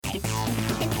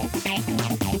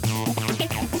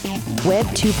Web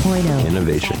 2.0.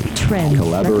 Innovation. Trend.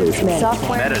 Collaboration.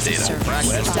 Software. Metadata.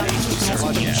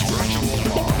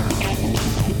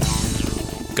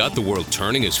 Got the world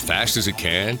turning as fast as it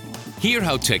can? Hear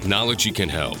how technology can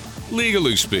help,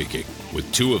 legally speaking,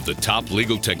 with two of the top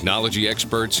legal technology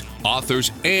experts,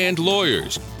 authors, and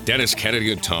lawyers, Dennis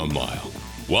Kennedy and Tom Mile.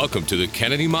 Welcome to the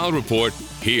Kennedy Mile Report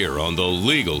here on the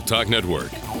Legal Talk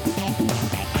Network.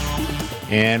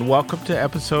 And welcome to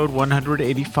episode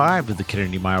 185 of the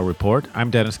Kennedy Mile Report.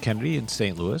 I'm Dennis Kennedy in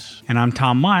St. Louis. And I'm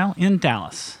Tom Mile in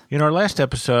Dallas. In our last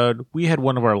episode, we had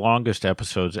one of our longest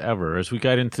episodes ever as we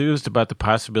got enthused about the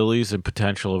possibilities and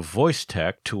potential of voice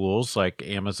tech tools like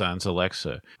Amazon's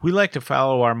Alexa. We like to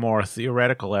follow our more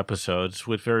theoretical episodes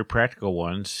with very practical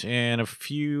ones, and a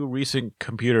few recent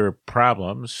computer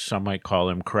problems, some might call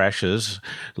them crashes,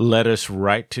 led us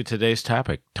right to today's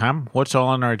topic. Tom, what's all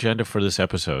on our agenda for this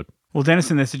episode? Well,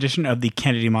 Dennis, in this edition of the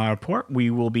Kennedy Mile Report, we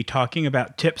will be talking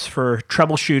about tips for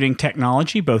troubleshooting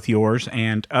technology, both yours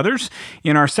and others.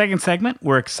 In our second segment,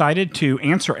 we're excited to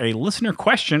answer a listener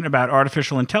question about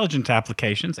artificial intelligence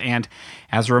applications. And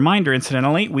as a reminder,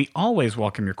 incidentally, we always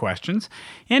welcome your questions.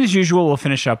 And as usual, we'll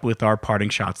finish up with our parting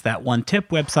shots, that one tip,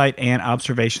 website, and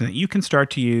observation that you can start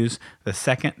to use the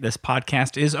second this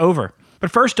podcast is over. But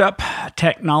first up,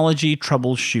 technology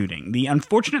troubleshooting. The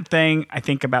unfortunate thing, I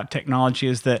think, about technology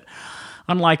is that,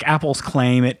 unlike Apple's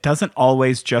claim, it doesn't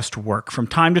always just work. From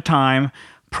time to time,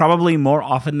 probably more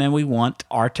often than we want,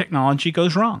 our technology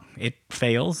goes wrong. It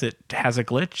fails, it has a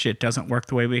glitch, it doesn't work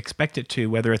the way we expect it to,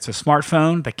 whether it's a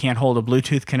smartphone that can't hold a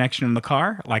Bluetooth connection in the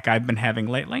car, like I've been having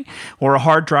lately, or a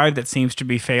hard drive that seems to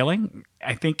be failing.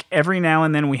 I think every now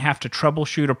and then we have to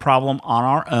troubleshoot a problem on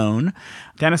our own.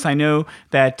 Dennis, I know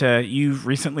that you've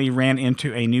recently ran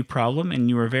into a new problem and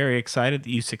you were very excited that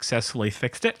you successfully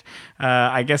fixed it.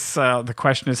 I guess the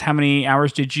question is, how many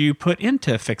hours did you put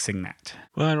into fixing that?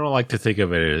 Well, I don't like to think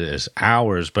of it as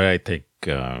hours, but I think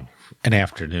an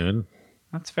afternoon.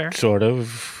 That's fair. Sort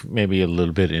of, maybe a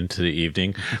little bit into the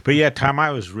evening. But yeah, Tom,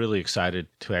 I was really excited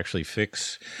to actually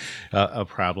fix a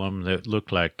problem that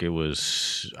looked like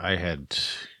I had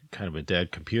kind of a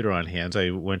dead computer on hands. I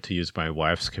went to use my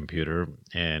wife's computer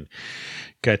and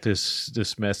got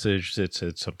this message that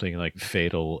said something like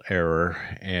fatal error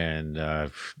and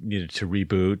needed to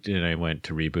reboot. And I went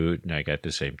to reboot and I got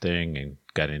the same thing and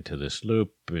got into this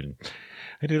loop. And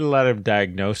I did a lot of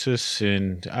diagnosis,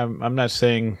 and I'm not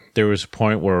saying there was a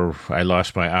point where I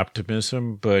lost my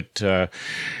optimism, but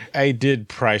I did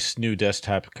price new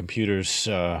desktop computers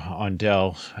on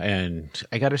Dell, and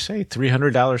I got to say,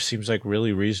 $300 seems like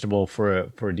really reasonable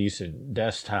for a decent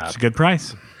desktop. It's a good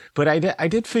price. But I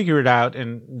did figure it out,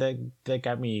 and that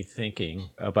got me thinking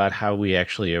about how we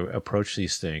actually approach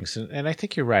these things. And I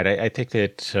think you're right. I think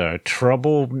that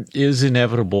trouble is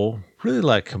inevitable. Really a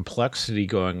lot of complexity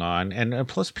going on, and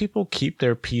plus people keep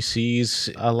their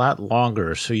PCs a lot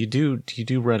longer, so you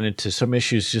do run into some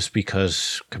issues just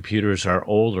because computers are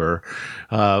older.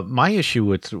 My issue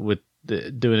with doing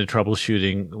the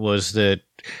troubleshooting was that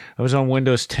I was on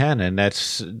Windows 10, and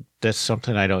that's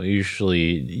something I don't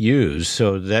usually use.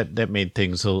 So that made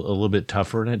things a little bit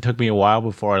tougher. And it took me a while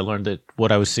before I learned that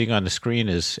what I was seeing on the screen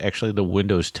is actually the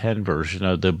Windows 10 version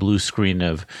of the blue screen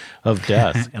of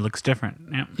death. It looks different.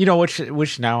 Yeah.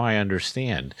 Which now I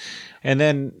understand. And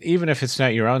then even if it's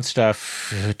not your own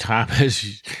stuff, Tom,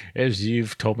 as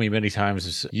you've told me many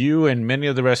times, you and many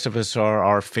of the rest of us are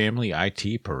our family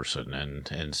IT person.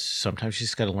 And sometimes you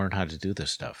just got to learn how to do this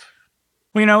stuff.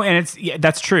 Well, and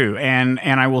that's true. And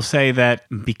I will say that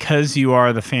because you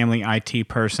are the family IT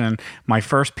person, my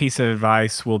first piece of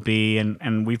advice will be,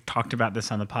 and we've talked about this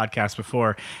on the podcast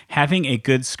before, having a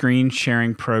good screen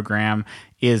sharing program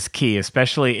is key,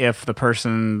 especially if the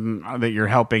person that you're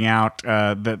helping out,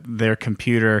 that their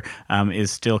computer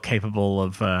is still capable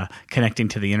of connecting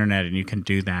to the internet, and you can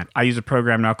do that. I use a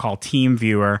program now called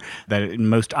TeamViewer that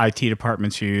most IT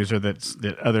departments use, or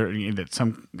that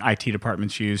some IT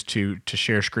departments use to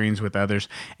share screens with others.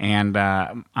 And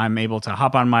I'm able to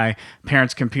hop on my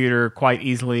parents' computer quite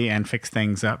easily and fix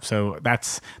things up. So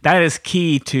that is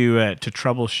key to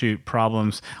troubleshoot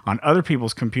problems on other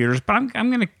people's computers. But I'm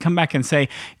going to come back and say,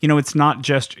 it's not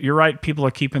just, you're right, people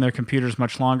are keeping their computers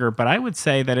much longer, but I would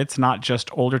say that it's not just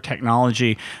older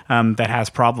technology that has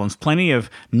problems. Plenty of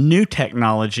new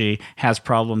technology has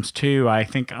problems too. I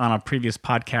think on a previous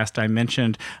podcast, I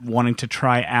mentioned wanting to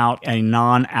try out a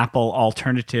non-Apple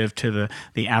alternative to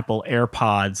the Apple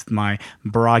AirPods, my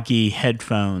Bragi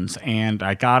headphones, and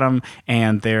I got them,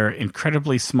 and they're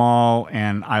incredibly small,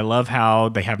 and I love how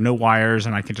they have no wires,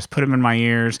 and I can just put them in my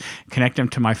ears, connect them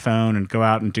to my phone, and go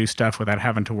out and do stuff without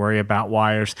having to worry about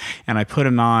wires. And I put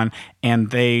them on,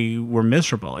 and they were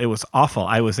miserable. It was awful.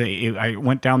 I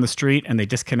went down the street, and they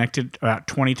disconnected about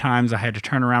 20 times. I had to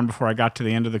turn around before I got to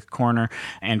the end of the corner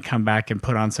and come back and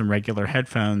put on some regular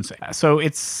headphones. So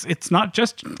it's not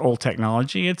just old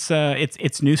technology.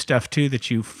 It's new stuff too that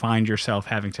you find yourself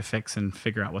having to fix and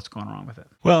figure out what's going wrong with it.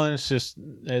 Well, and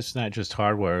it's not just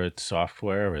hardware, it's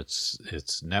software,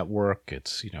 it's network,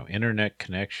 it's, internet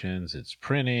connections, it's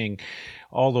printing,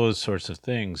 all those sorts of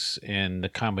things. And the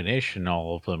combination,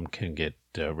 all of them can get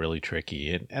really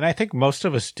tricky. And I think most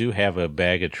of us do have a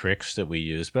bag of tricks that we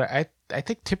use, but I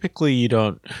think typically you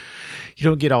don't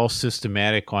get all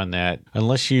systematic on that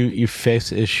unless you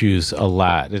face issues a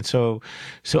lot. And so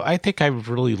I think I've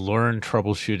really learned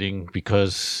troubleshooting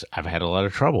because I've had a lot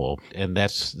of trouble, and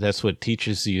that's what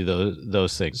teaches you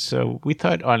those things. So we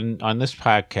thought on this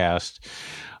podcast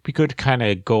we could kind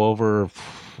of go over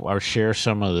or share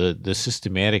some of the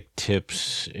systematic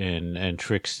tips and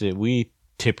tricks that we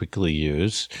typically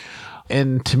use.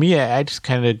 And to me, I just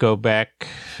kind of go back.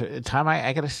 Tom,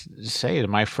 I got to say,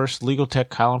 my first legal tech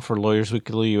column for Lawyers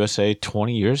Weekly USA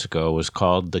 20 years ago was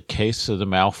called The Case of the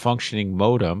Malfunctioning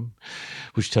Modem,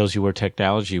 which tells you where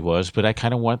technology was. But I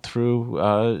kind of went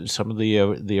through some of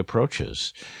the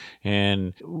approaches.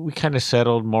 And we kind of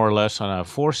settled more or less on a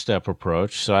 4-step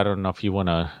approach. So I don't know if you want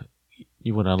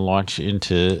to launch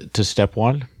into step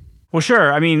 1. Well,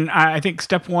 sure. I mean, I think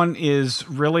step 1 is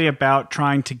really about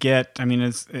trying to get,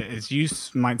 as you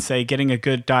might say, getting a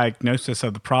good diagnosis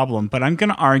of the problem. But I'm going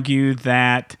to argue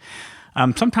that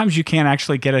sometimes you can't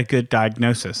actually get a good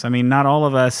diagnosis. I mean, not all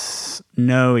of us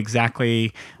know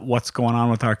exactly what's going on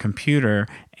with our computer.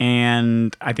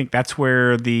 And I think that's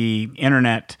where the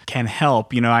internet can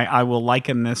help. I will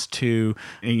liken this to,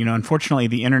 unfortunately,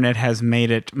 the internet has made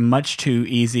it much too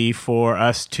easy for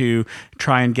us to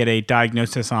try and get a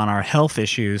diagnosis on our health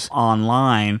issues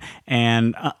online.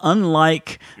 And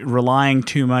unlike relying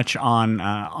too much on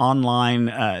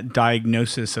online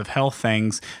diagnosis of health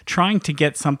things, trying to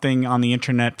get something on the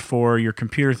internet for your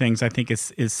computer things, I think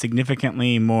is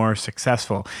significantly more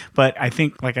successful. But I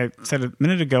think, like I said a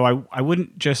minute ago, I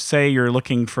wouldn't just say you're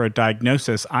looking for a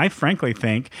diagnosis. I frankly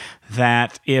think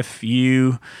that if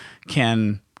you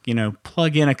can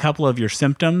plug in a couple of your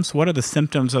symptoms. What are the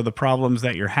symptoms of the problems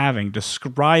that you're having?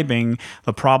 Describing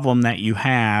the problem that you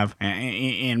have.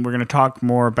 And we're going to talk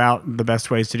more about the best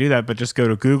ways to do that, but just go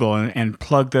to Google and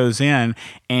plug those in.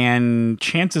 And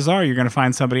chances are you're going to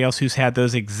find somebody else who's had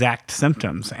those exact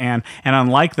symptoms. And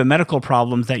unlike the medical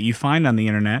problems that you find on the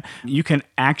internet, you can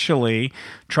actually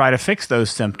try to fix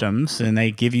those symptoms, and they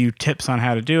give you tips on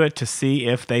how to do it to see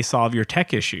if they solve your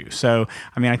tech issue. So,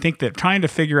 I think that trying to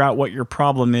figure out what your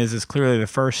problem is clearly the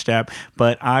first step,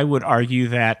 but I would argue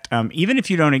that even if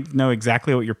you don't know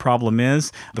exactly what your problem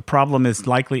is, the problem is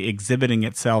likely exhibiting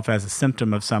itself as a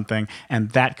symptom of something,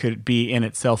 and that could be in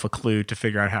itself a clue to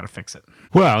figure out how to fix it.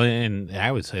 Well, and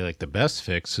I would say the best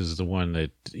fix is the one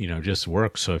that, just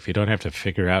works. So if you don't have to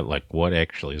figure out what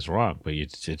actually is wrong, but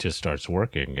it just starts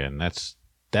working, and that's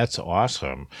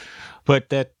awesome. But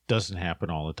that doesn't happen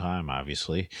all the time,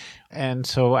 obviously. And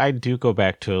so I do go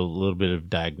back to a little bit of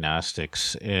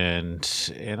diagnostics, and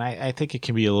I think it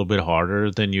can be a little bit harder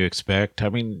than you expect.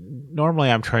 Normally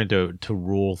I'm trying to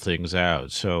rule things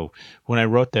out. So when I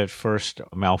wrote that first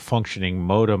malfunctioning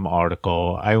modem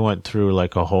article, I went through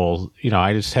a whole,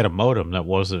 I just had a modem that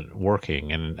wasn't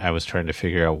working, and I was trying to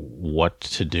figure out what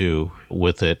to do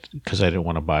with it because I didn't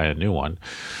want to buy a new one.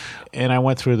 And I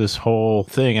went through this whole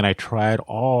thing, and I tried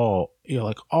all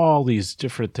these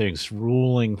different things,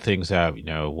 ruling things out.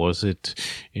 Was it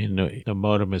in the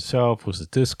modem itself? Was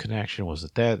it this connection? Was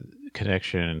it that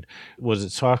connection? Was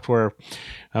it software?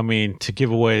 To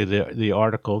give away the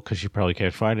article, because you probably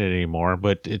can't find it anymore,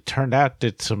 but it turned out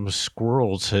that some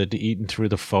squirrels had eaten through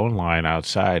the phone line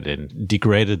outside and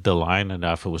degraded the line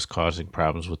enough it was causing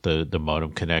problems with the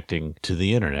modem connecting to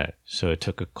the internet. So it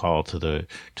took a call to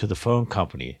the phone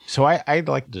company. So I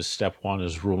like the step 1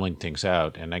 is ruling things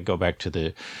out, and I go back to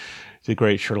the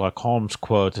great Sherlock Holmes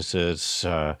quote that says,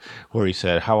 where he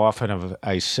said, "How often have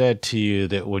I said to you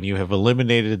that when you have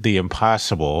eliminated the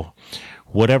impossible,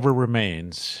 whatever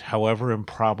remains, however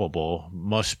improbable,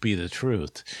 must be the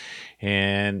truth."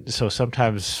 And so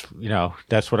sometimes,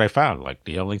 that's what I found.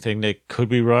 The only thing that could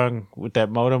be wrong with that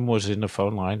modem was in the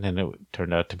phone line, and it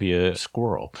turned out to be a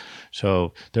squirrel.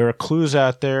 So there are clues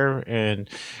out there, and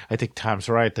I think Tom's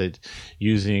right that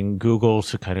using Google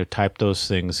to kind of type those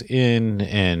things in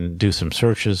and do some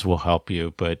searches will help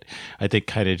you. But I think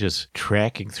kind of just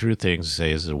tracking through things, say,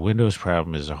 is it a Windows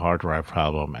problem, is it a hard drive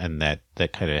problem, and that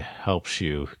kind of helps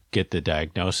you get the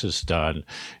diagnosis done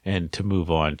and to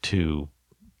move on to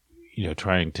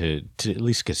trying to at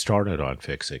least get started on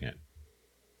fixing it.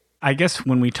 I guess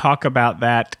when we talk about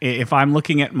that, if I'm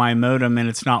looking at my modem and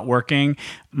it's not working,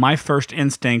 my first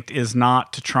instinct is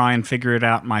not to try and figure it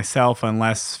out myself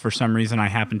unless for some reason I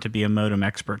happen to be a modem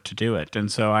expert to do it.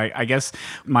 And so I guess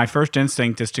my first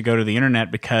instinct is to go to the internet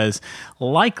because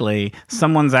likely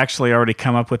someone's actually already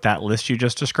come up with that list you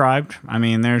just described. I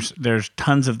mean, there's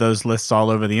tons of those lists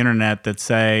all over the internet that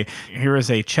say, here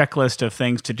is a checklist of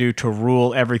things to do to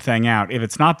rule everything out. If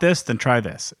it's not this, then try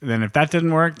this. Then if that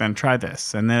didn't work, then try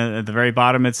this. And then at the very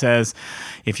bottom it says,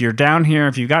 if you're down here,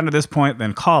 if you've gotten to this point,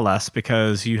 then call us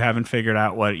because you haven't figured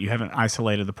out you haven't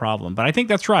isolated the problem. But I think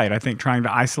that's right. I think trying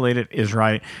to isolate it is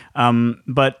right.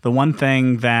 But the one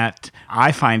thing that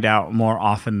I find out more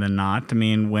often than not, I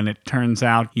mean, when it turns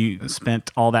out you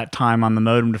spent all that time on the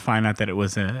modem to find out that it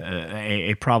was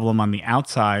a problem on the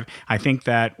outside, I think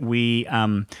that we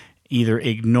either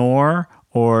ignore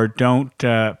or don't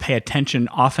pay attention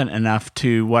often enough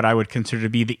to what I would consider to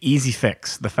be the easy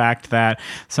fix. The fact that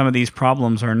some of these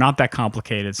problems are not that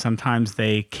complicated. Sometimes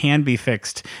they can be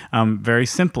fixed very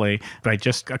simply by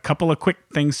just a couple of quick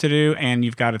things to do, and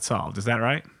you've got it solved. Is that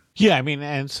right? Yeah, I mean,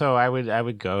 and so I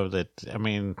would go that, I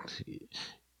mean,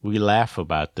 we laugh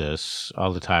about this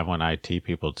all the time when IT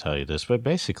people tell you this, but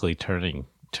basically turning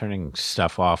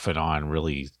stuff off and on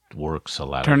really works a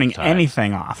lot Turning of the time.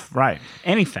 Anything off, right.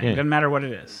 Anything. Yeah. Doesn't matter what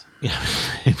it is. Yeah,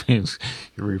 it means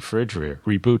your refrigerator,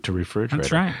 reboot to refrigerator.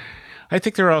 That's right. I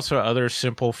think there are also other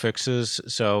simple fixes.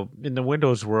 So in the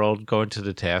Windows world, going to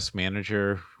the task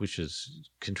manager, which is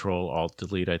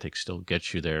Control-Alt-Delete, I think still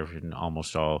gets you there in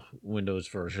almost all Windows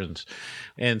versions,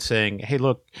 and saying, hey,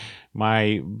 look,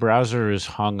 my browser is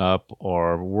hung up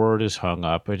or Word is hung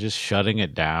up, and just shutting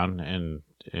it down and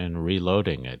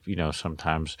reloading it,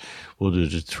 sometimes will do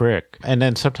the trick. And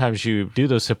then sometimes you do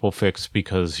those simple fix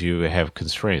because you have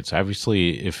constraints.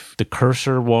 Obviously, if the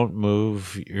cursor won't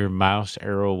move, your mouse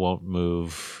arrow won't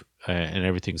move, and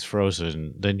everything's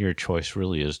frozen, then your choice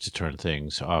really is to turn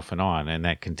things off and on, and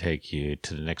that can take you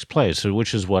to the next place. So,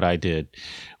 which is what I did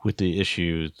with the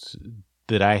issues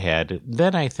that I had.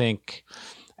 Then I think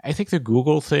the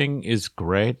Google thing is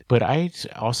great, but I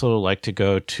also like to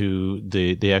go to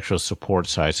the actual support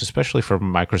sites, especially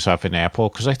from Microsoft and Apple,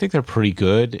 because I think they're pretty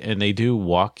good and they do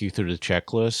walk you through the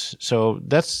checklist. So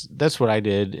that's what I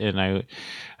did, and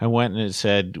I went and it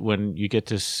said when you get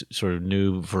this sort of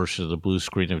new version of the blue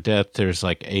screen of death, there's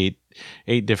like eight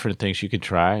different things you can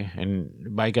try,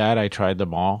 and by God, I tried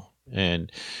them all,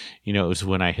 and it was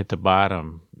when I hit the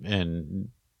bottom and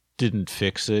didn't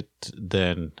fix it,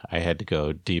 then I had to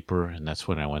go deeper, and that's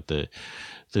when I went the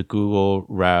Google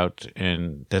route,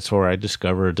 and that's where I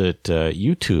discovered that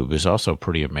YouTube is also a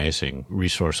pretty amazing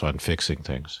resource on fixing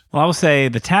things. Well, I will say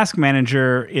the Task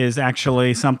Manager is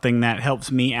actually something that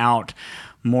helps me out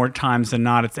more times than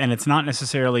not. It's not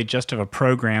necessarily just of a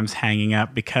program's hanging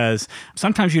up, because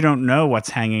sometimes you don't know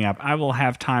what's hanging up. I will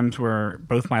have times where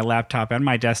both my laptop and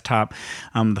my desktop,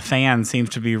 the fan seems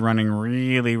to be running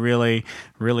really, really,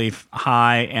 really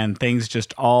high, and things the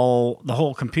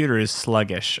whole computer is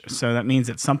sluggish. So that means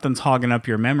that something's hogging up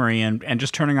your memory, and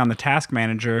just turning on the Task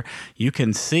Manager, you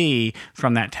can see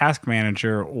from that Task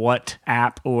Manager what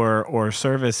app or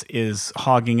service is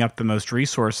hogging up the most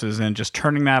resources, and just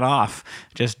turning that off,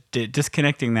 just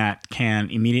disconnecting that can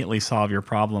immediately solve your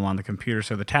problem on the computer.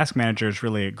 So the Task Manager is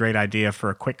really a great idea for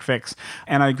a quick fix.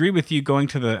 And I agree with you, going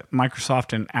to the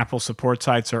Microsoft and Apple support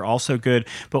sites are also good.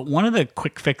 But one of the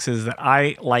quick fixes that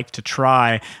I like to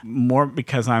try, more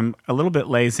because I'm a little bit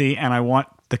lazy and I want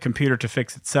the computer to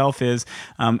fix itself, is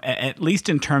at least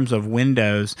in terms of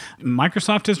Windows,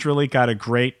 Microsoft has really got a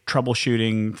great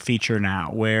troubleshooting feature now,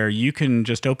 where you can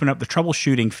just open up the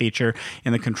troubleshooting feature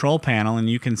in the control panel and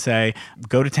you can say,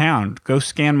 go to town, go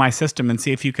scan my system and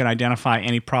see if you can identify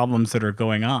any problems that are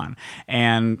going on.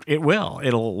 And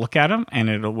it'll look at them and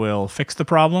it will fix the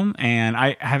problem. And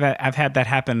I've had that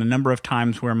happen a number of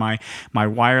times where my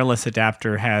wireless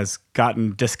adapter has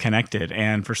gotten disconnected,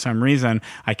 and for some reason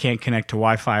I can't connect to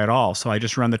Wi-Fi at all. So I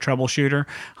just run the troubleshooter.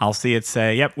 I'll see it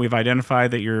say, yep, we've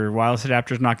identified that your wireless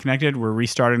adapter is not connected. We're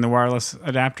restarting the wireless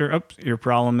adapter. Oops, your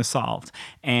problem is solved.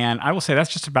 And I will say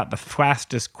that's just about the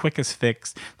fastest, quickest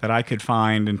fix that I could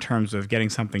find in terms of getting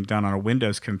something done on a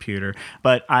Windows computer.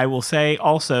 But I will say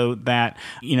also that,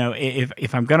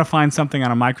 if I'm going to find something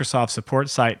on a Microsoft support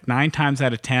site, 9 times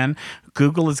out of 10,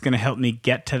 Google is going to help me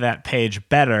get to that page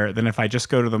better than if I just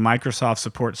go to the Microsoft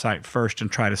support site first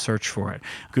and try to search for it.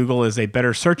 Google is a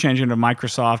better search engine of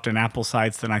Microsoft and Apple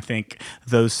sites than I think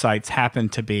those sites happen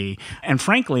to be. And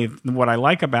frankly, what I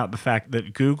like about the fact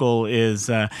that Google is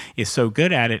so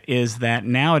good at it is that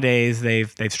nowadays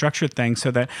they've structured things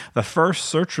so that the first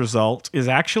search result is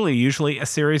actually usually a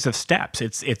series of steps.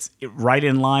 It's right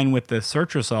in line with the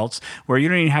search results where you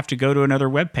don't even have to go to another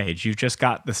web page. You've just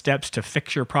got the steps to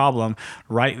fix your problem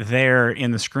right there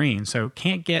in the screen. So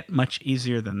can't get much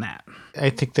easier than that. I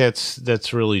think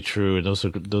that's really true, and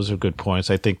those are good points.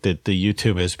 I think that the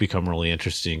YouTube has become really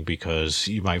interesting because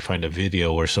you might find a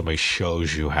video where somebody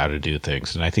shows you how to do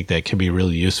things, and I think that can be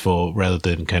really useful rather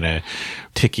than kind of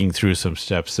ticking through some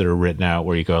steps that are written out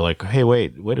where you go like, hey,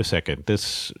 wait a second,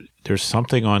 there's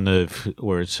something on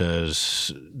where it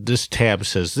says this tab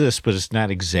says this, but it's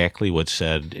not exactly what's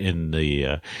said in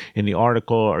the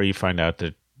article, or you find out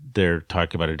that they're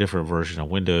talking about a different version of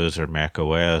Windows or Mac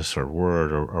OS or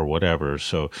Word or whatever.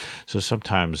 So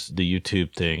sometimes the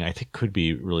YouTube thing I think could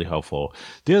be really helpful.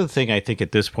 The other thing I think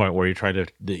at this point where you're trying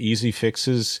the easy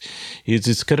fixes is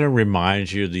it's going to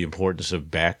remind you of the importance of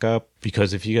backup.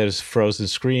 Because if you got a frozen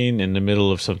screen in the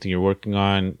middle of something you're working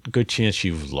on, good chance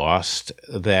you've lost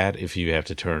that if you have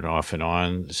to turn it off and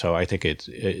on. So I think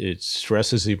it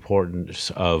stresses the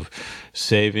importance of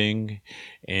saving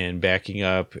and backing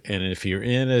up. And if you're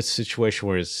in a situation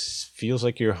where it feels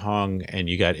like you're hung and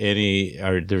you got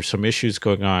there's some issues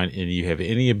going on and you have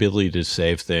any ability to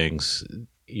save things,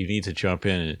 you need to jump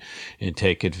in and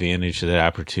take advantage of that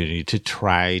opportunity to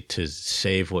try to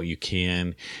save what you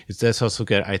can. That's also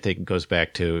good. I think goes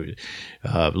back to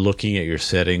looking at your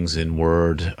settings in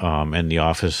Word and the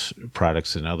Office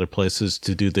products and other places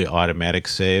to do the automatic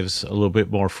saves a little bit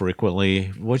more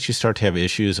frequently. Once you start to have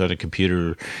issues on a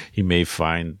computer, you may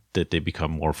find that they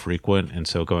become more frequent. And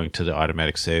so going to the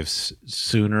automatic saves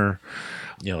sooner,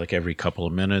 like every couple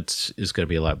of minutes is going to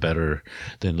be a lot better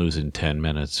than losing 10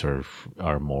 minutes or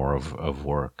more of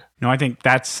work. No, I think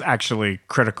that's actually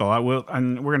critical.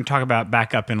 And we're going to talk about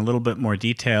backup in a little bit more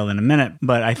detail in a minute,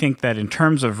 but I think that in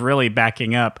terms of really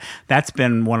backing up, that's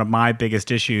been one of my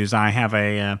biggest issues. I have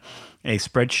a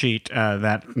spreadsheet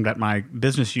that my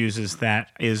business uses that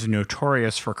is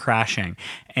notorious for crashing.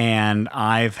 And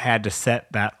I've had to set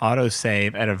that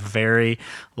autosave at a very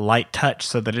light touch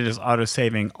so that it is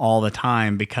autosaving all the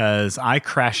time because I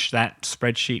crash that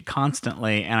spreadsheet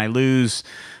constantly and I lose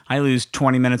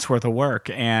 20 minutes worth of work.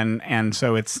 And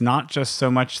so it's not just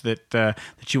so much that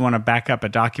you want to back up a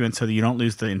document so that you don't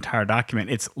lose the entire document.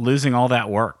 It's losing all that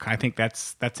work. I think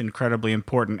that's incredibly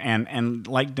important. And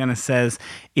like Dennis says,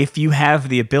 if you have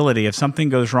the ability, if something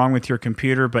goes wrong with your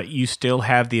computer, but you still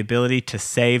have the ability to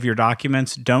save your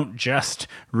documents, don't just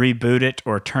reboot it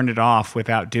or turn it off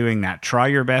without doing that. Try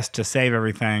your best to save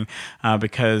everything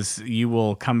because you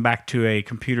will come back to a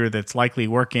computer that's likely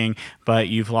working, but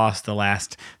you've lost the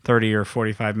last 30 or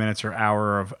 45 minutes or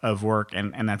hour of work,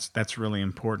 and that's really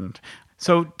important.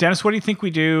 So, Dennis, what do you think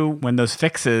we do when those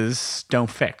fixes don't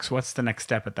fix? What's the next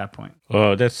step at that point?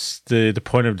 Oh, that's the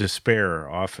point of despair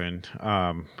often.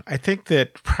 I think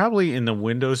that probably in the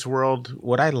Windows world,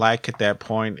 what I like at that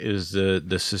point is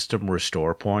the system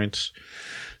restore points.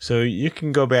 So you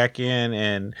can go back in,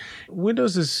 and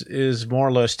Windows is more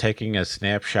or less taking a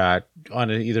snapshot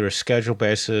on either a schedule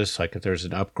basis, like if there's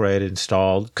an upgrade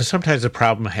installed, because sometimes the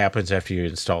problem happens after you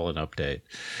install an update.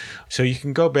 So you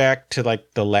can go back to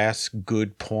like the last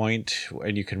good point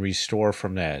and you can restore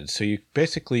from that. So you're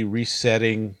basically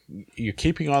resetting, you're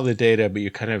keeping all the data, but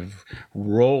you're kind of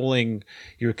rolling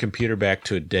your computer back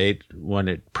to a date when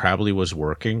it probably was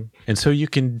working. And so you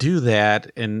can do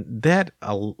that, and that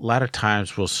a lot of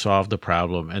times will solve the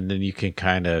problem. And then you can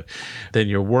then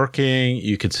you're working,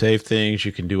 you can save things,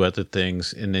 you can do other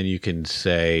things, and then you can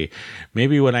say,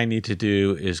 maybe what I need to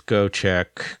do is go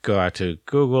out to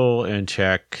Google and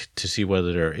check to see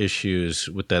whether there are issues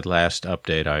with that last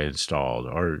update I installed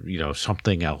or,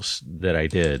 something else that I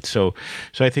did. So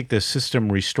I think the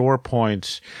system restore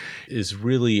points is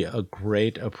really a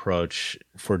great approach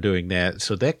for doing that.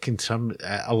 So that can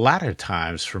a lot of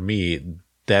times for me,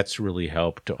 that's really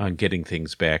helped on getting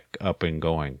things back up and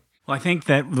going. Well, I think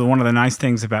that one of the nice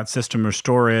things about System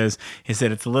Restore is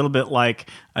that it's a little bit like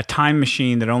a time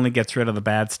machine that only gets rid of the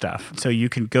bad stuff. So you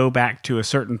can go back to a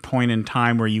certain point in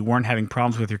time where you weren't having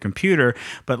problems with your computer,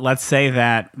 but let's say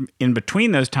that in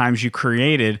between those times you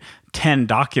created 10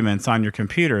 documents on your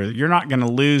computer, you're not going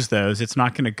to lose those. It's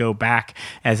not going to go back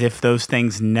as if those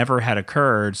things never had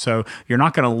occurred. So you're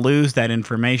not going to lose that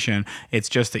information. It's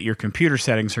just that your computer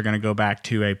settings are going to go back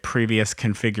to a previous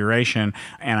configuration.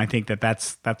 And I think that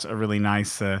that's a really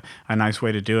nice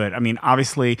way to do it. I mean,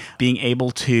 obviously, being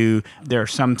able to, there are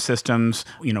some systems,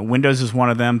 Windows is one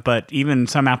of them, but even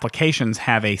some applications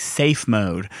have a safe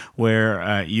mode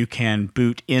where you can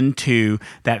boot into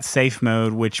that safe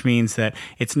mode, which means that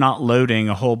it's not loading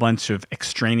a whole bunch of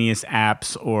extraneous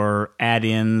apps or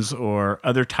add-ins or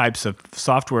other types of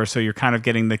software. So you're kind of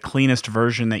getting the cleanest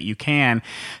version that you can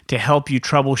to help you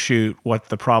troubleshoot what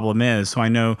the problem is. So I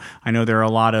know there are a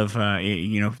lot of,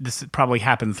 this probably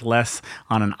happens less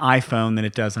on an iPhone than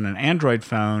it does on an Android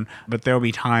phone, but there'll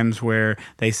be times where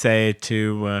they say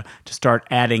to start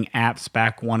adding apps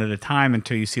back one at a time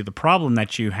until you see the problem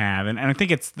that you have. And I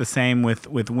think it's the same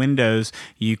with Windows.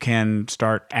 You can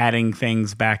start adding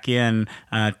things back in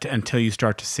until you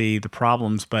start to see the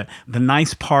problems. But the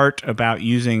nice part about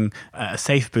using a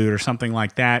safe boot or something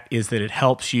like that is that it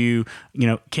helps you,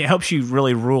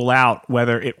 really rule out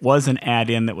whether it was an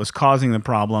add-in that was causing the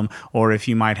problem, or if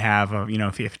you might have,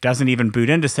 if it doesn't even boot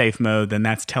into safe mode, then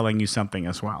that's telling you something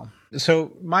as well.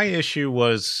 So my issue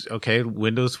was,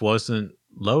 Windows wasn't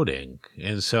loading.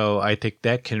 And so I think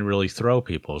that can really throw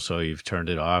people. So you've turned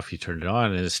it off, you turned it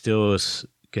on, and it still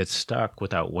gets stuck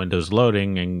without Windows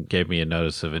loading and gave me a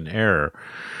notice of an error.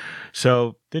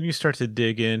 So then you start to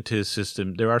dig into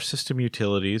system. There are system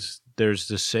utilities. There's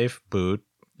the safe boot.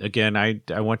 Again, I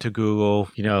went to Google.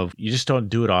 You just don't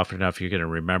do it often enough. You're going to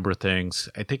remember things.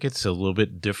 I think it's a little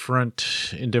bit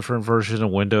different in different versions of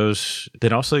Windows.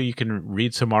 Then also you can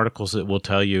read some articles that will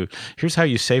tell you, here's how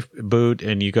you safe boot,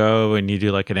 and you go and you do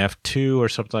like an F2 or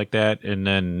something like that, and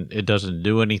then it doesn't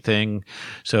do anything.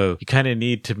 So you kind of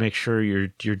need to make sure you're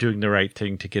doing the right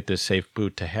thing to get this safe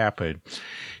boot to happen.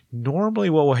 Normally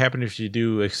what will happen if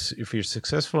you're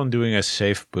successful in doing a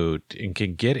safe boot and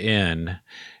can get in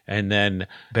and then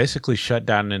basically shut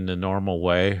down in the normal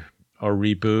way or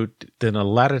reboot, then a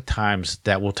lot of times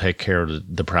that will take care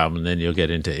of the problem. Then you'll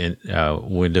get into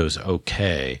Windows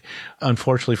okay.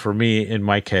 Unfortunately for me, in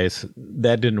my case,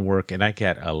 that didn't work, and I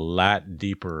got a lot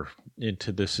deeper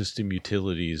into the system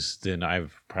utilities than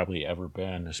I've probably ever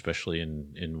been, especially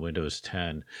in Windows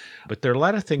 10. But there are a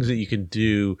lot of things that you can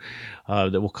do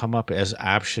that will come up as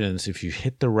options if you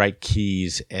hit the right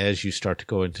keys as you start to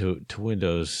go into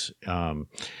Windows, and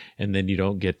then you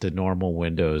don't get the normal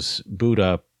Windows boot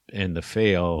up and the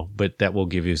fail, but that will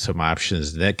give you some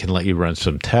options that can let you run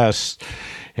some tests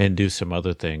and do some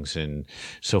other things. And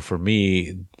so for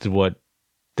me, what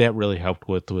that really helped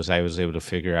with was I was able to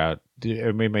figure out,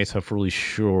 I made myself really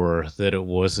sure that it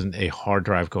wasn't a hard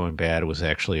drive going bad. It was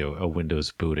actually a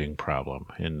Windows booting problem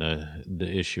in the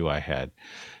issue I had.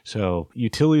 So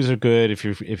utilities are good.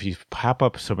 If you pop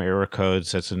up some error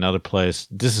codes, that's another place.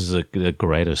 This is the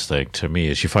greatest thing to me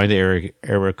is you find the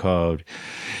error code,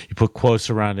 you put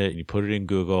quotes around it, and you put it in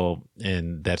Google,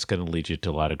 and that's going to lead you to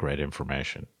a lot of great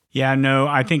information. Yeah, no,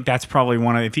 I think that's probably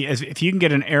one of, if you can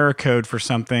get an error code for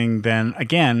something, then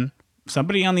again,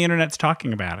 somebody on the internet's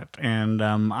talking about it, and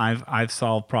I've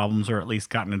solved problems or at least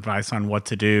gotten advice on what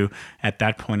to do at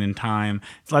that point in time.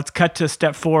 So let's cut to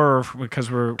step 4 because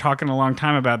we're talking a long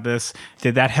time about this.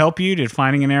 Did that help you? Did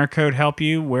finding an error code help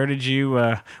you? Where did you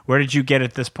get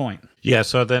at this point? Yeah,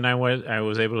 so then I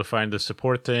was able to find the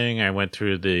support thing. I went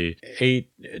through the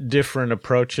 8 different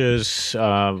approaches.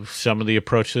 Some of the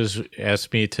approaches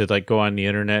asked me to go on the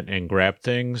internet and grab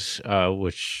things,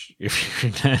 which if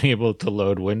you're not able to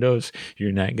load Windows,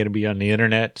 you're not going to be on the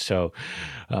internet. So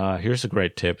here's a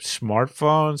great tip.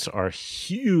 Smartphones are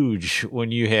huge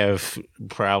when you have a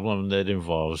problem that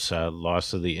involves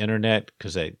loss of the internet,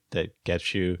 because that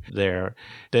gets you there.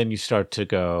 Then you start to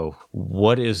go,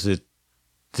 what is it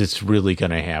that's really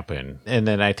going to happen? And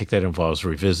then I think that involves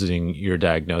revisiting your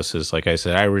diagnosis. Like I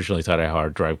said, I originally thought I had a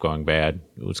hard drive going bad.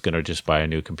 I was going to just buy a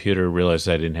new computer, realized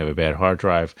I didn't have a bad hard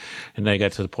drive. And then I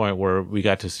got to the point where we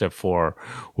got to step 4,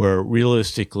 where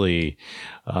realistically,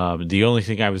 the only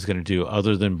thing I was going to do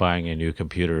other than buying a new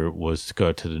computer was to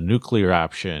go to the nuclear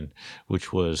option,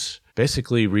 which was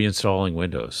basically reinstalling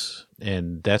Windows.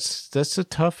 And that's a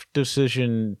tough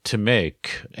decision to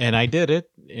make. And I did it,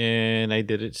 and I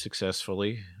did it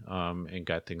successfully, and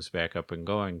got things back up and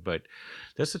going. But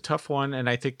that's a tough one. And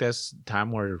I think that's the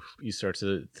time where you start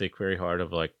to think very hard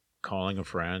of calling a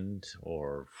friend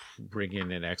or bringing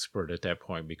in an expert at that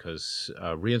point, because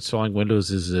reinstalling Windows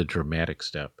is a dramatic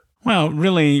step. Well,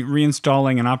 really,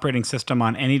 reinstalling an operating system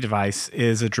on any device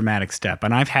is a dramatic step.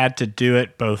 And I've had to do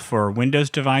it both for Windows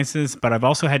devices, but I've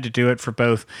also had to do it for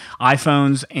both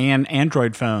iPhones and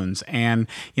Android phones. And,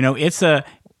 it's a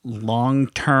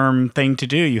long-term thing to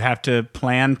do. You have to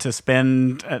plan to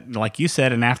spend, like you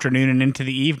said, an afternoon and into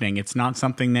the evening. It's not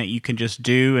something that you can just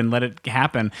do and let it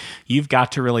happen. You've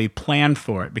got to really plan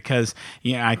for it because,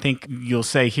 I think you'll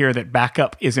say here that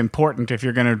backup is important if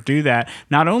you're going to do that.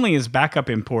 Not only is backup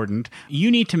important, you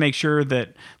need to make sure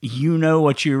that you know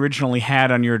what you originally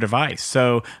had on your device.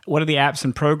 So what are the apps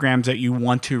and programs that you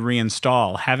want to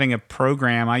reinstall? Having a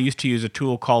program, I used to use a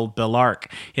tool called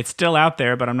Belarc. It's still out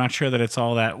there, but I'm not sure that it's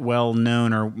all that well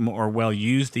known or well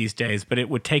used these days, but it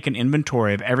would take an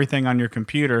inventory of everything on your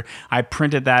computer. I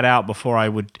printed that out before I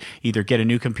would either get a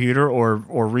new computer or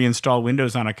reinstall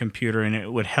Windows on a computer, and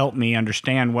it would help me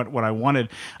understand what I wanted.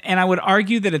 And I would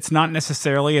argue that it's not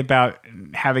necessarily about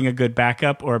having a good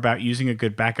backup or about using a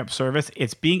good backup service.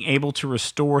 It's being able to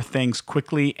restore things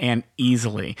quickly and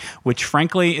easily, which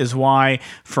frankly is why,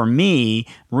 for me,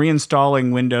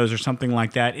 reinstalling Windows or something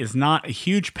like that is not a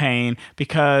huge pain,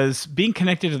 because being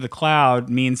connected to the cloud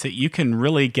means that you can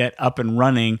really get up and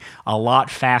running a lot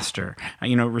faster.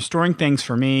 Restoring things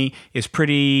for me is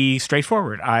pretty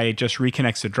straightforward. I just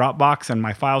reconnect to Dropbox and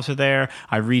my files are there.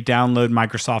 I re-download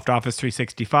Microsoft Office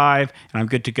 365 and I'm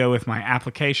good to go with my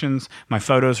applications. My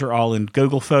photos are all in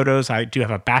Google Photos. I do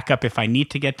have a backup if I need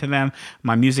to get to them.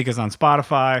 My music is on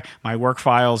Spotify. My work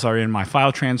files are in my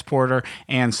file transporter.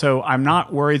 And so I'm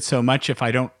not worried so much if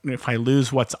I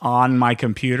lose what's on my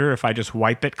computer, if I just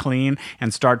wipe it clean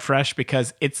and start fresh,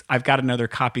 because I've got another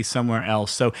copy somewhere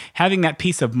else. So having that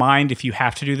peace of mind if you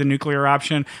have to do the nuclear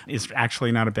option is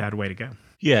actually not a bad way to go.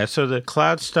 Yeah, so the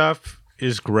cloud stuff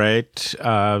is great.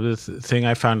 The thing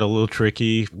I found a little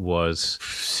tricky was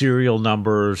serial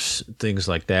numbers, things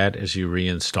like that as you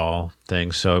reinstall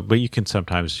things. But you can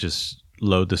sometimes just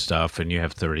load the stuff and you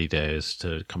have 30 days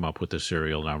to come up with a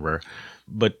serial number.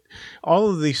 But all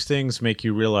of these things make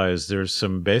you realize there's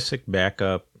some basic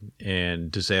backup and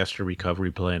disaster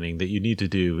recovery planning that you need to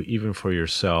do even for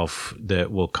yourself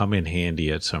that will come in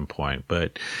handy at some point.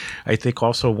 But I think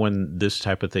also when this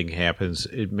type of thing happens,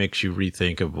 it makes you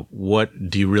rethink of what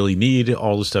do you really need?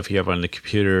 All the stuff you have on the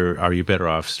computer, are you better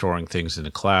off storing things in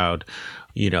the cloud?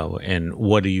 And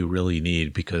what do you really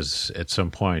need? Because at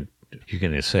some point you're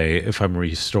going to say, if I'm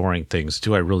restoring things,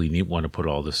 do I really want to put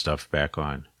all this stuff back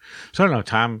on? So I don't know,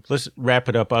 Tom, let's wrap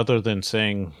it up. Other than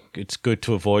saying it's good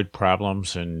to avoid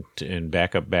problems and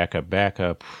backup.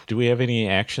 Do we have any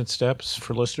action steps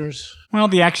for listeners? Well,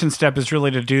 the action step is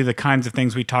really to do the kinds of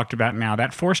things we talked about now.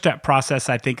 That 4-step process,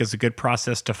 I think, is a good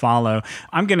process to follow.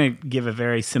 I'm going to give a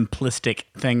very simplistic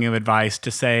thing of advice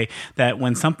to say that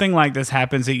when something like this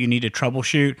happens that you need to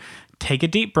troubleshoot, take a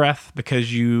deep breath,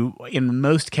 because you, in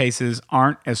most cases,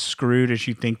 aren't as screwed as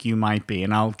you think you might be.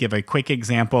 And I'll give a quick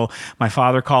example. My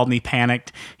father called me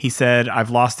panicked. He said, I've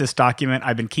lost this document.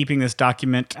 I've been keeping this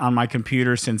document on my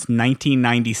computer since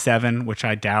 1997, which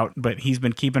I doubt, but he's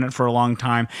been keeping it for a long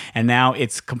time. And now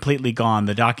it's completely gone.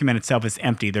 The document itself is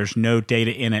empty. There's no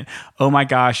data in it. Oh my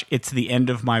gosh, it's the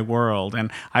end of my world.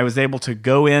 And I was able to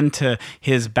go into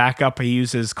his backup. He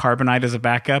uses Carbonite as a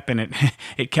backup, and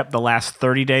it kept the last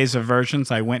 30 days of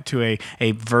versions. I went to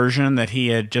a version that he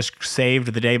had just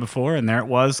saved the day before, and there it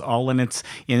was, all in its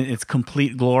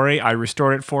complete glory. I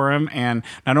restored it for him, and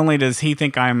not only does he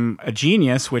think I'm a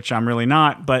genius, which I'm really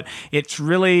not, but it's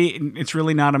really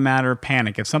not a matter of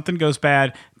panic. If something goes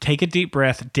bad, take a deep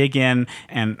breath, dig in,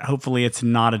 and hopefully it's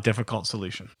not a difficult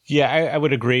solution. Yeah, I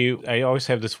would agree. I always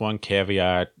have this one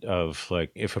caveat of,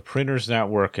 like, if a printer's not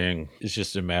working, it's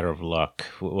just a matter of luck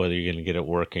whether you're going to get it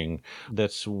working.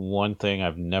 That's one thing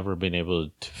I've never been able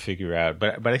to figure out.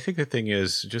 But I think the thing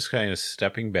is just kind of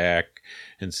stepping back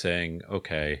and saying,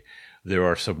 okay, there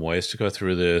are some ways to go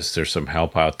through this. There's some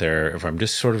help out there. If I'm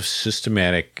just sort of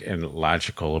systematic and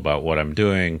logical about what I'm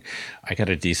doing, I got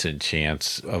a decent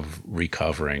chance of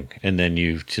recovering. And then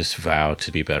you just vow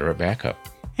to be better at backup.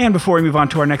 And before we move on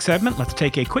to our next segment, let's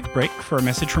take a quick break for a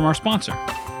message from our sponsor.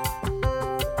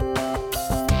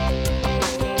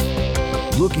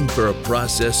 Looking for a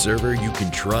process server you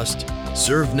can trust?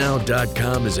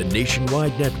 ServeNow.com is a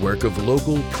nationwide network of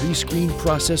local pre-screened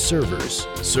process servers.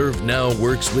 ServeNow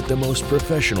works with the most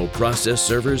professional process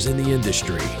servers in the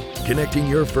industry, connecting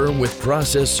your firm with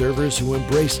process servers who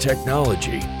embrace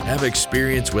technology, have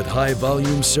experience with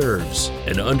high-volume serves,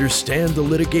 and understand the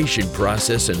litigation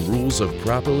process and rules of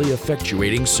properly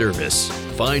effectuating service.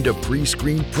 Find a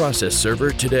pre-screened process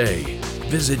server today.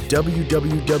 Visit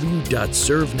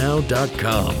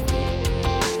www.servenow.com.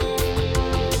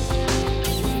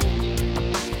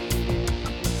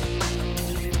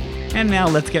 And now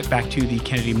let's get back to the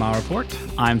Kennedy Mile Report.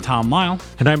 I'm Tom Mile.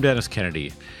 And I'm Dennis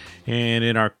Kennedy. And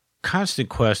in our constant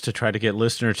quest to try to get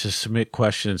listeners to submit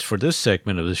questions for this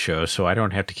segment of the show so I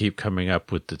don't have to keep coming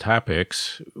up with the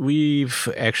topics, we've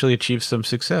actually achieved some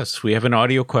success. We have an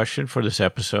audio question for this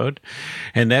episode,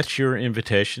 and that's your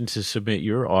invitation to submit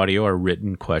your audio or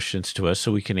written questions to us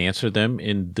so we can answer them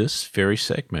in this very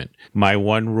segment. My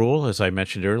one rule, as I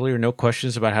mentioned earlier, no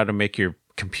questions about how to make your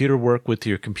computer work with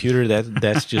your computer.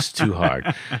 That's just too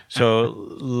hard.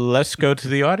 So let's go to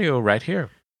the audio right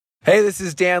here. Hey, this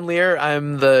is Dan Lear.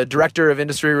 I'm the Director of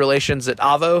Industry Relations at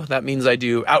Avvo. That means I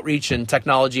do outreach and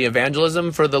technology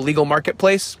evangelism for the legal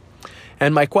marketplace.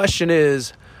 And my question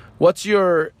is, what's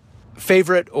your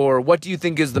favorite, or what do you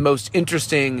think is the most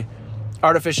interesting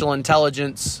artificial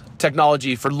intelligence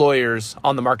technology for lawyers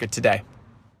on the market today?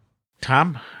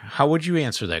 Tom, how would you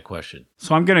answer that question?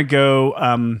 So I'm going to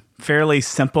go fairly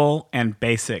simple and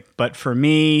basic, but for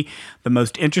me, the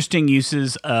most interesting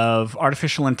uses of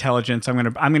artificial intelligence, I'm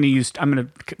going to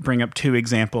bring up two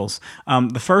examples.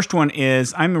 The first one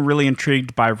is I'm really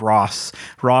intrigued by ROS.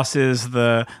 ROS is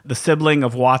the sibling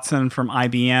of Watson from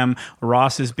IBM.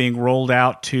 ROS is being rolled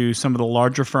out to some of the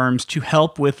larger firms to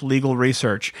help with legal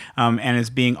research, and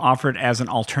is being offered as an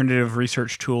alternative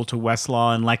research tool to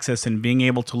Westlaw and Lexis, and being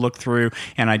able to look through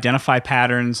and identify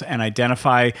patterns and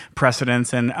identify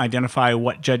precedents and identify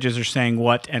what judges are saying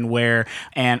what and where.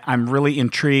 And I'm really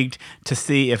intrigued to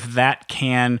see if that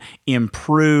can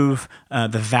improve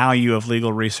the value of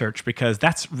legal research, because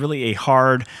that's really a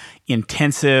hard,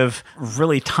 intensive,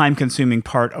 really time-consuming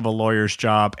part of a lawyer's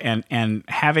job, and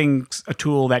having a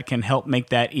tool that can help make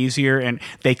that easier. And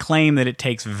they claim that it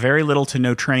takes very little to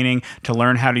no training to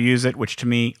learn how to use it, which to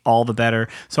me, all the better.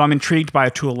 So I'm intrigued by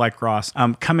a tool like ROS.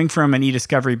 Coming from an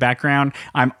e-discovery background,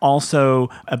 I'm also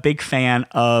a big fan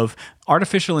of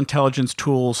artificial intelligence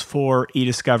tools for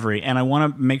e-discovery. And I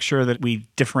want to make sure that we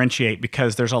differentiate,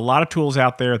 because there's a lot of tools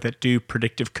out there that do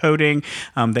predictive coding,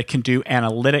 that can do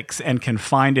analytics and can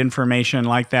find information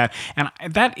like that. And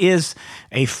that is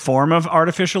a form of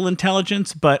artificial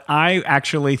intelligence, but I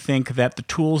actually think that the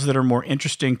tools that are more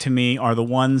interesting to me are the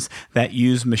ones that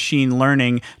use machine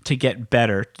learning to get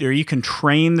better. There you can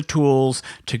train the tools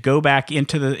to go back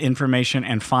into the information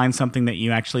and find something that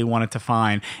you actually wanted to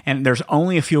find. And there's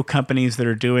only a few companies that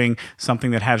are doing something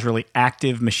that has really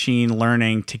active machine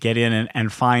learning to get in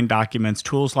and find documents.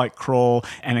 Tools like Kroll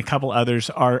and a couple others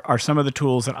are some of the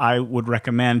tools that I would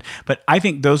recommend. But I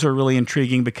think those are really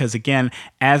intriguing because, again,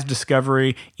 as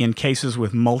discovery in cases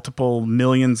with multiple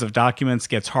millions of documents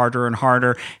gets harder and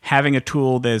harder, having a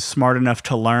tool that is smart enough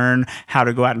to learn how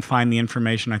to go out and find the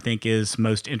information, I think, is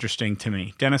most interesting to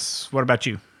me. Dennis, what about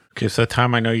you? Okay, so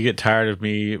Tom, I know you get tired of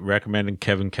me recommending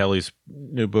Kevin Kelly's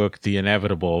new book, The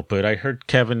Inevitable, but I heard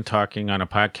Kevin talking on a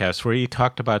podcast where he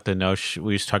talked about the notion,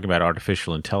 we was talking about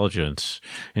artificial intelligence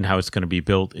and how it's going to be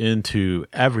built into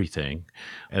everything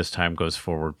as time goes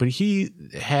forward. But he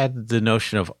had the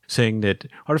notion of saying that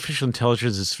artificial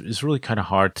intelligence is really kind of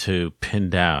hard to pin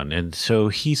down. And so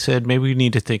he said maybe we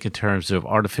need to think in terms of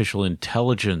artificial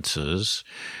intelligences,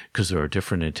 because there are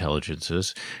different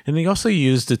intelligences. And he also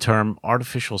used the term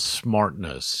artificial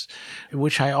smartness,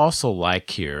 which I also like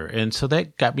here. And so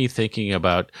that got me thinking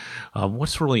about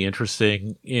what's really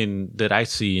interesting that I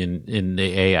see in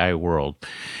the AI world.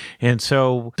 And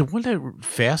so the one that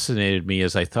fascinated me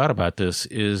as I thought about this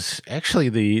is actually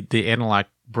the analog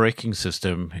braking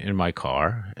system in my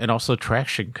car, and also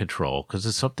traction control, because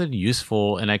it's something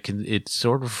useful and it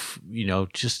sort of,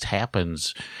 just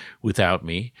happens without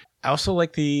me. I also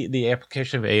like the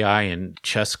application of AI in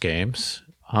chess games.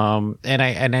 And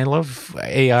I love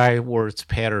AI where it's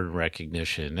pattern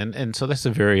recognition. And so that's a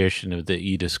variation of the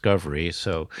e-discovery.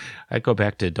 So I go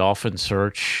back to Dolphin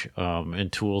Search,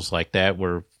 and tools like that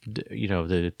where,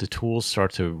 the tools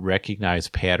start to recognize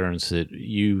patterns that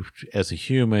you as a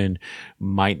human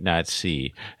might not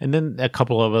see. And then a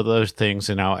couple of other things,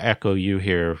 and I'll echo you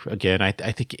here again. I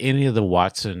think any of the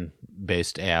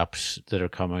Watson-based apps that are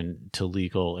coming to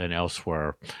legal and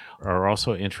elsewhere are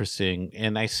also interesting.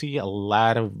 And I see a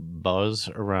lot of buzz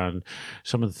around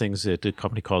some of the things that the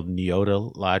company called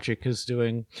Neota Logic is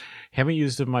doing. Haven't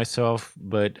used it myself,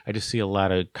 but I just see a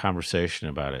lot of conversation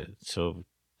about it. So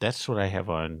that's what I have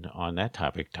on that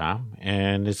topic, Tom.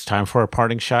 And it's time for our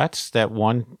parting shots. That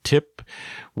one tip,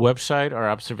 website, or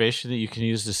observation that you can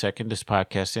use the second this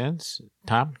podcast ends.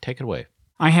 Tom, take it away.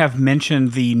 I have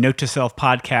mentioned the Note to Self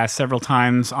podcast several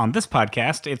times on this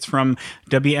podcast. It's from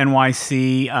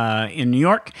WNYC in New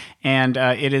York, and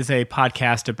it is a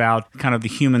podcast about kind of the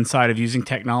human side of using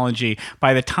technology.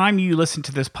 By the time you listen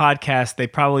to this podcast, they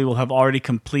probably will have already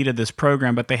completed this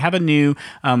program, but they have a new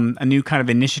kind of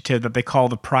initiative that they call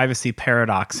the Privacy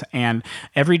Paradox. And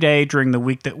every day during the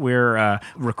week that we're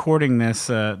recording this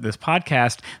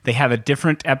podcast, they have a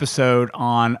different episode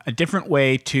on a different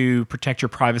way to protect your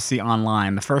privacy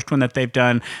online. The first one that they've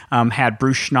done had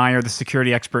Bruce Schneier, the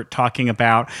security expert, talking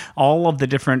about all of the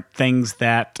different things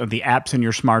that the apps in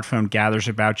your smartphone gathers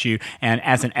about you. And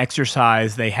as an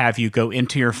exercise, they have you go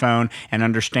into your phone and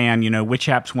understand, which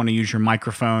apps want to use your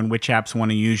microphone, which apps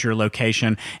want to use your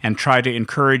location, and try to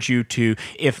encourage you to,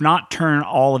 if not turn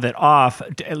all of it off,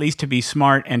 at least to be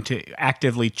smart and to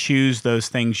actively choose those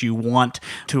things you want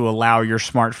to allow your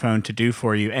smartphone to do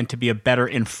for you, and to be a better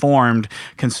informed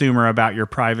consumer about your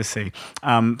privacy.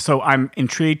 So I'm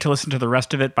intrigued to listen to the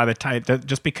rest of it. By the time,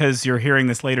 just because you're hearing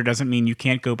this later doesn't mean you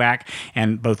can't go back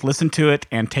and both listen to it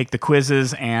and take the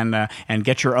quizzes and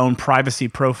get your own privacy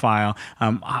profile.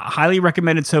 Highly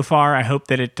recommended so far. I hope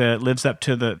that it lives up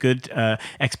to the good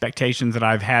expectations that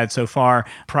I've had so far.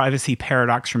 Privacy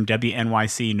Paradox from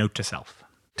WNYC, Note to Self.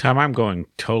 Tom, I'm going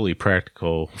totally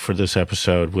practical for this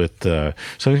episode with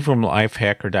something from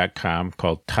lifehacker.com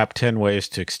called Top 10 Ways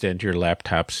to Extend Your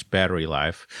Laptop's Battery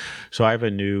Life. So I have a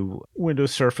new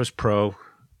Windows Surface Pro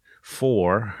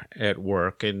 4 at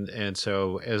work, and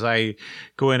so as I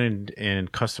go in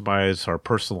and customize or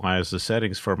personalize the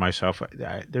settings for myself,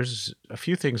 there's a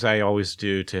few things I always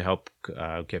do to help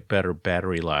get better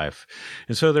battery life.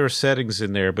 And so there are settings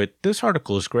in there, but this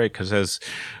article is great because it has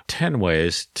 10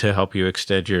 ways to help you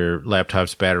extend your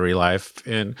laptop's battery life.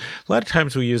 And a lot of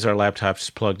times we use our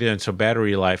laptops plugged in, so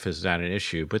battery life is not an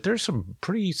issue, but there's some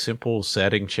pretty simple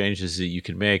setting changes that you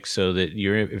can make so that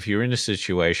if you're in a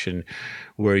situation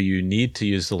where you need to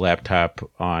use the laptop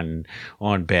on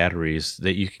batteries,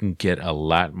 that you can get a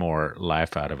lot more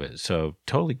life out of it. So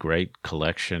totally great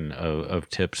collection of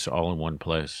tips all in one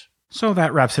place. So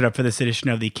that wraps it up for this edition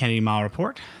of the Kennedy Mile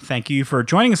Report. Thank you for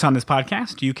joining us on this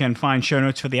podcast. You can find show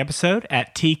notes for the episode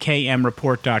at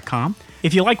tkmreport.com.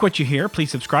 If you like what you hear,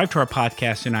 please subscribe to our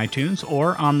podcast in iTunes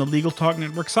or on the Legal Talk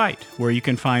Network site, where you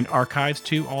can find archives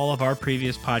to all of our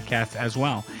previous podcasts as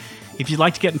well. If you'd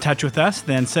like to get in touch with us,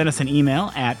 then send us an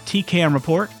email at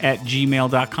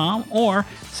tkmreport@gmail.com or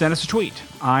send us a tweet.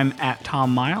 I'm at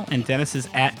Tom Mile and Dennis is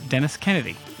at Dennis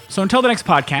Kennedy. So until the next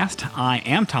podcast, I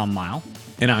am Tom Mile.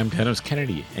 And I'm Dennis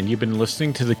Kennedy, and you've been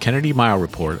listening to the Kennedy Mile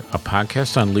Report, a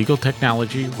podcast on legal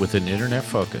technology with an internet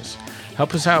focus.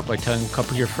 Help us out by telling a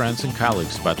couple of your friends and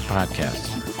colleagues about the podcast.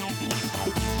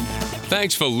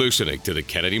 Thanks for listening to the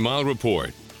Kennedy Mile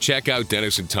Report. Check out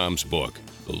Dennis and Tom's book,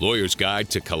 The Lawyer's Guide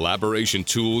to Collaboration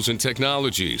Tools and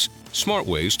Technologies, Smart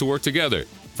Ways to Work Together,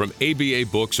 from ABA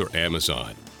Books or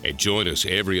Amazon. And join us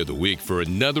every other week for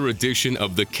another edition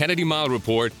of the Kennedy Mile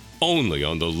Report, only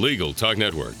on the Legal Talk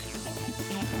Network.